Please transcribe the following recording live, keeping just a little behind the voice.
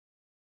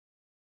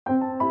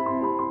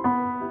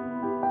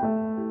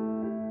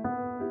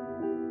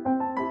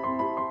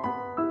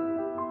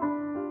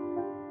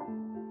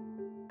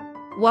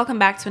Welcome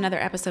back to another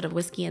episode of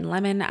Whiskey and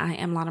Lemon. I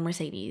am Lana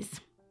Mercedes.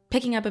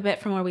 Picking up a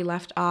bit from where we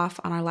left off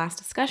on our last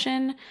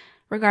discussion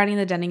regarding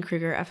the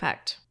Dunning-Kruger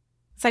effect.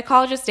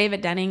 Psychologists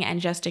David Denning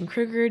and Justin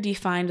Kruger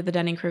defined the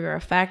Dunning-Kruger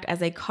effect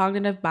as a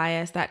cognitive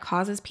bias that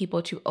causes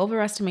people to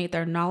overestimate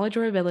their knowledge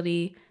or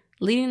ability,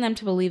 leading them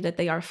to believe that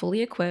they are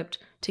fully equipped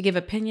to give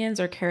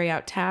opinions or carry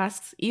out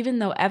tasks, even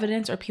though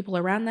evidence or people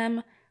around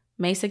them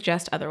may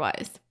suggest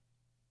otherwise.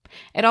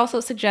 It also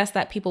suggests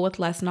that people with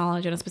less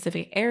knowledge in a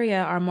specific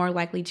area are more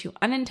likely to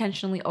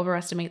unintentionally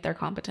overestimate their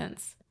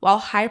competence, while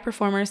high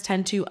performers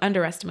tend to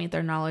underestimate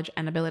their knowledge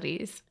and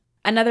abilities.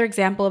 Another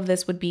example of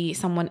this would be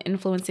someone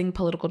influencing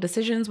political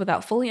decisions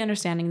without fully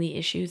understanding the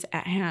issues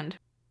at hand.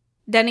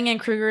 Denning and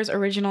Kruger's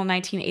original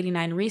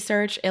 1989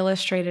 research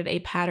illustrated a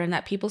pattern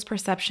that people's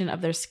perception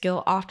of their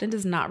skill often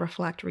does not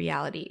reflect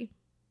reality.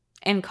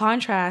 In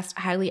contrast,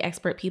 highly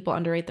expert people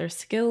underrate their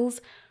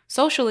skills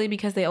socially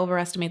because they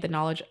overestimate the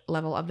knowledge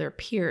level of their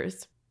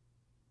peers.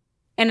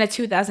 In a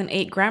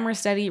 2008 grammar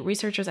study,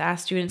 researchers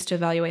asked students to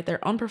evaluate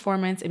their own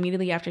performance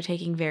immediately after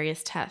taking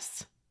various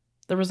tests.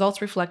 The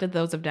results reflected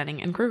those of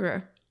Denning and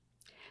Kruger.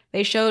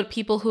 They showed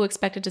people who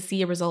expected to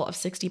see a result of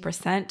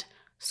 60%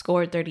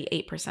 scored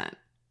 38%.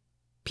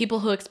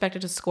 People who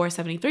expected to score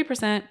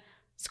 73%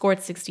 scored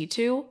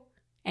 62%,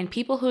 and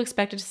people who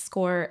expected to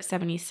score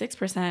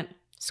 76%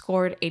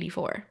 scored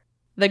 84%.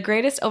 The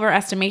greatest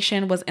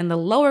overestimation was in the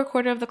lower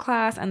quarter of the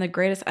class, and the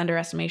greatest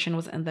underestimation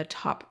was in the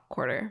top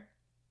quarter.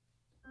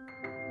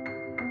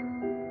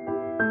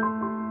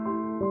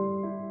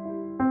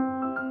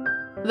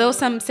 Though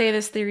some say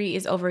this theory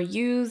is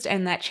overused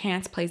and that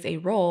chance plays a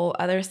role,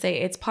 others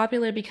say it's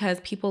popular because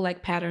people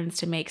like patterns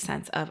to make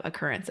sense of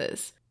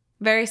occurrences.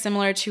 Very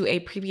similar to a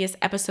previous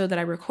episode that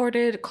I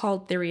recorded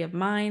called Theory of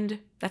Mind.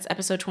 That's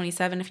episode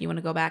 27 if you want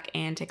to go back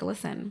and take a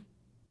listen.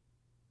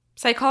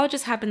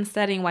 Psychologists have been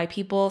studying why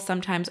people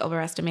sometimes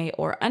overestimate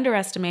or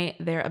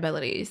underestimate their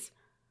abilities.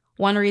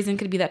 One reason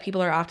could be that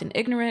people are often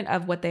ignorant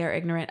of what they are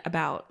ignorant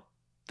about.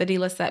 The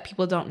deal is that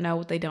people don't know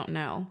what they don't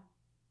know.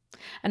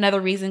 Another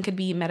reason could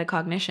be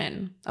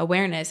metacognition,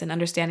 awareness and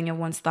understanding of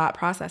one's thought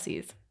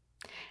processes.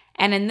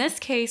 And in this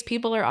case,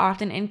 people are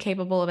often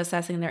incapable of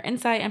assessing their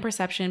insight and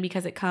perception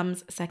because it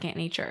comes second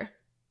nature.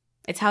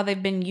 It's how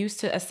they've been used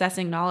to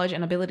assessing knowledge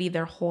and ability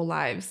their whole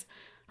lives,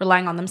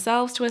 relying on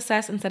themselves to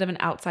assess instead of an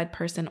outside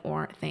person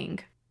or thing.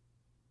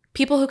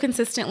 People who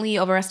consistently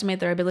overestimate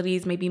their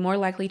abilities may be more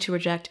likely to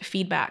reject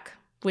feedback,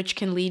 which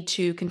can lead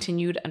to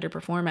continued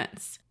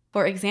underperformance.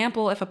 For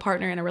example, if a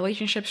partner in a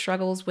relationship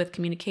struggles with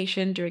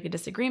communication during a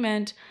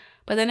disagreement,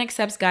 but then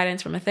accepts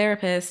guidance from a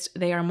therapist,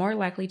 they are more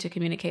likely to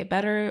communicate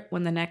better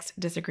when the next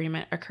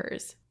disagreement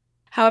occurs.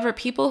 However,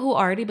 people who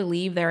already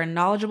believe they are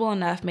knowledgeable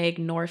enough may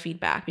ignore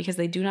feedback because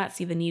they do not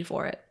see the need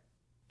for it.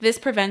 This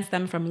prevents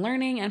them from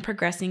learning and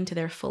progressing to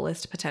their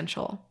fullest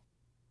potential.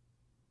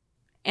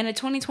 In a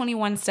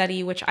 2021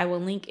 study, which I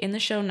will link in the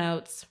show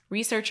notes,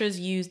 researchers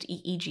used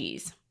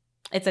EEGs.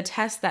 It's a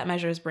test that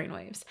measures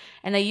brainwaves,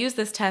 and they use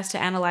this test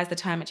to analyze the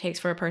time it takes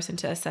for a person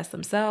to assess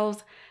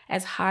themselves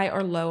as high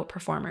or low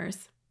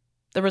performers.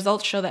 The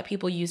results show that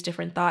people use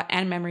different thought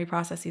and memory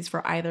processes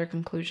for either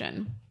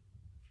conclusion.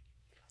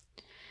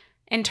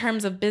 In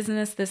terms of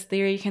business, this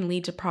theory can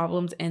lead to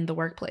problems in the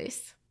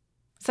workplace,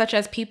 such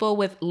as people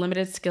with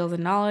limited skills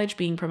and knowledge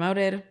being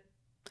promoted,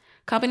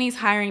 companies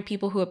hiring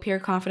people who appear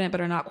confident but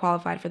are not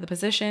qualified for the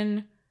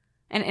position,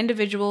 and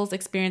individuals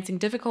experiencing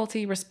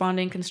difficulty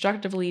responding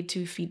constructively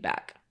to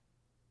feedback.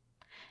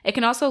 It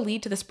can also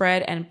lead to the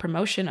spread and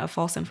promotion of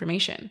false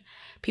information.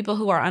 People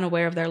who are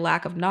unaware of their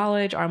lack of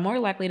knowledge are more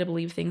likely to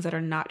believe things that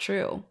are not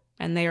true,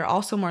 and they are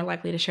also more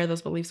likely to share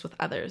those beliefs with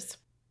others.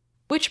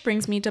 Which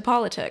brings me to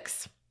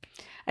politics.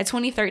 A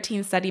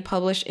 2013 study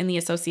published in the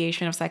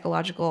Association of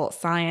Psychological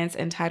Science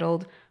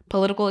entitled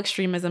Political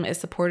Extremism is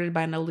Supported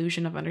by an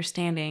Illusion of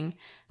Understanding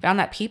found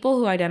that people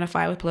who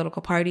identify with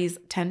political parties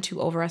tend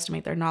to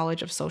overestimate their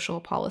knowledge of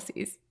social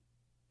policies.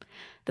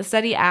 The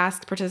study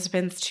asked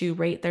participants to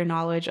rate their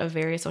knowledge of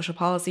various social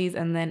policies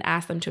and then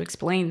asked them to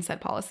explain said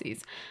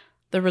policies.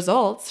 The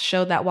results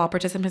showed that while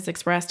participants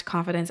expressed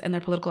confidence in their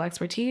political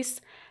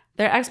expertise,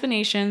 their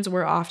explanations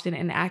were often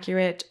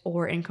inaccurate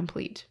or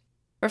incomplete.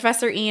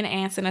 Professor Ian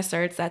Anson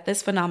asserts that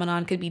this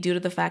phenomenon could be due to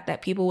the fact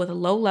that people with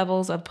low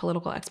levels of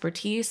political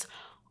expertise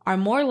are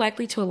more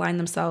likely to align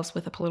themselves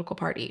with a political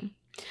party.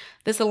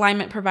 This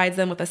alignment provides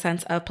them with a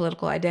sense of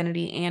political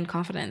identity and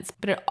confidence,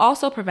 but it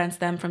also prevents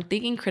them from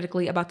thinking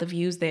critically about the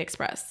views they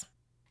express.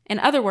 In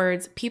other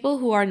words, people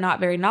who are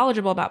not very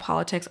knowledgeable about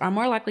politics are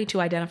more likely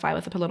to identify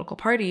with a political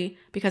party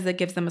because it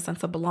gives them a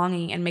sense of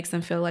belonging and makes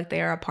them feel like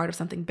they are a part of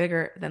something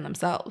bigger than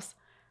themselves.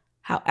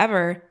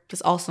 However,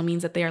 this also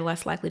means that they are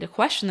less likely to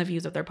question the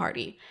views of their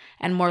party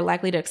and more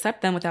likely to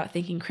accept them without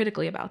thinking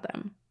critically about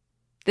them.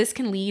 This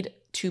can lead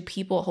to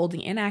people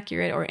holding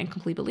inaccurate or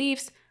incomplete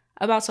beliefs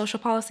about social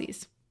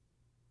policies.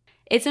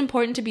 It's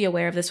important to be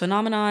aware of this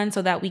phenomenon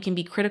so that we can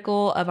be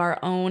critical of our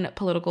own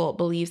political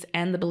beliefs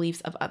and the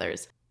beliefs of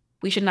others.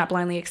 We should not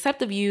blindly accept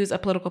the views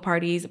of political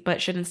parties,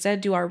 but should instead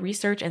do our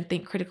research and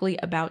think critically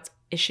about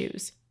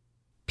issues.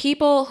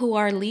 People who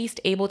are least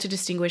able to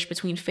distinguish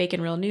between fake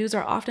and real news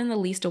are often the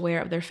least aware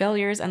of their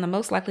failures and the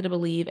most likely to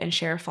believe and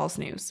share false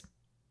news.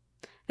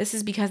 This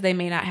is because they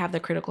may not have the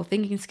critical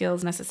thinking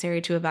skills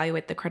necessary to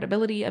evaluate the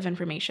credibility of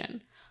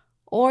information,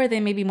 or they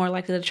may be more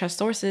likely to trust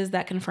sources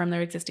that confirm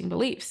their existing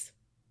beliefs.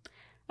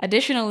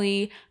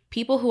 Additionally,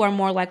 people who are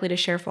more likely to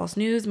share false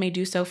news may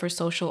do so for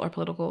social or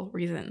political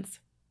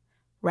reasons,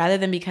 rather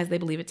than because they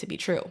believe it to be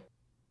true.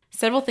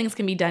 Several things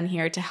can be done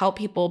here to help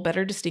people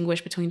better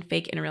distinguish between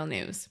fake and real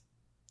news.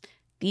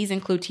 These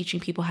include teaching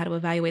people how to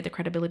evaluate the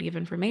credibility of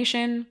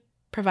information,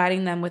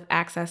 providing them with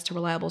access to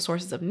reliable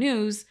sources of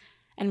news,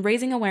 and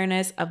raising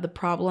awareness of the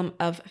problem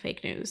of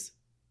fake news.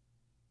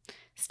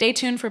 Stay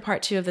tuned for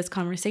part 2 of this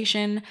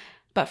conversation,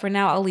 but for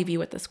now I'll leave you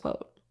with this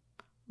quote.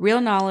 Real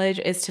knowledge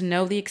is to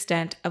know the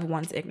extent of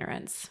one's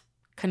ignorance.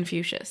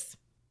 Confucius.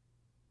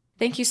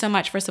 Thank you so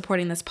much for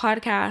supporting this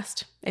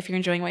podcast. If you're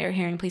enjoying what you're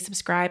hearing, please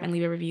subscribe and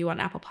leave a review on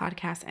Apple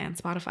Podcasts and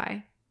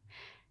Spotify.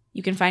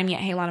 You can find me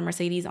at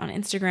HeyLanaMercedes on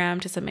Instagram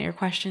to submit your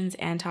questions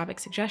and topic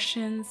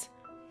suggestions.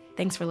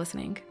 Thanks for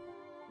listening.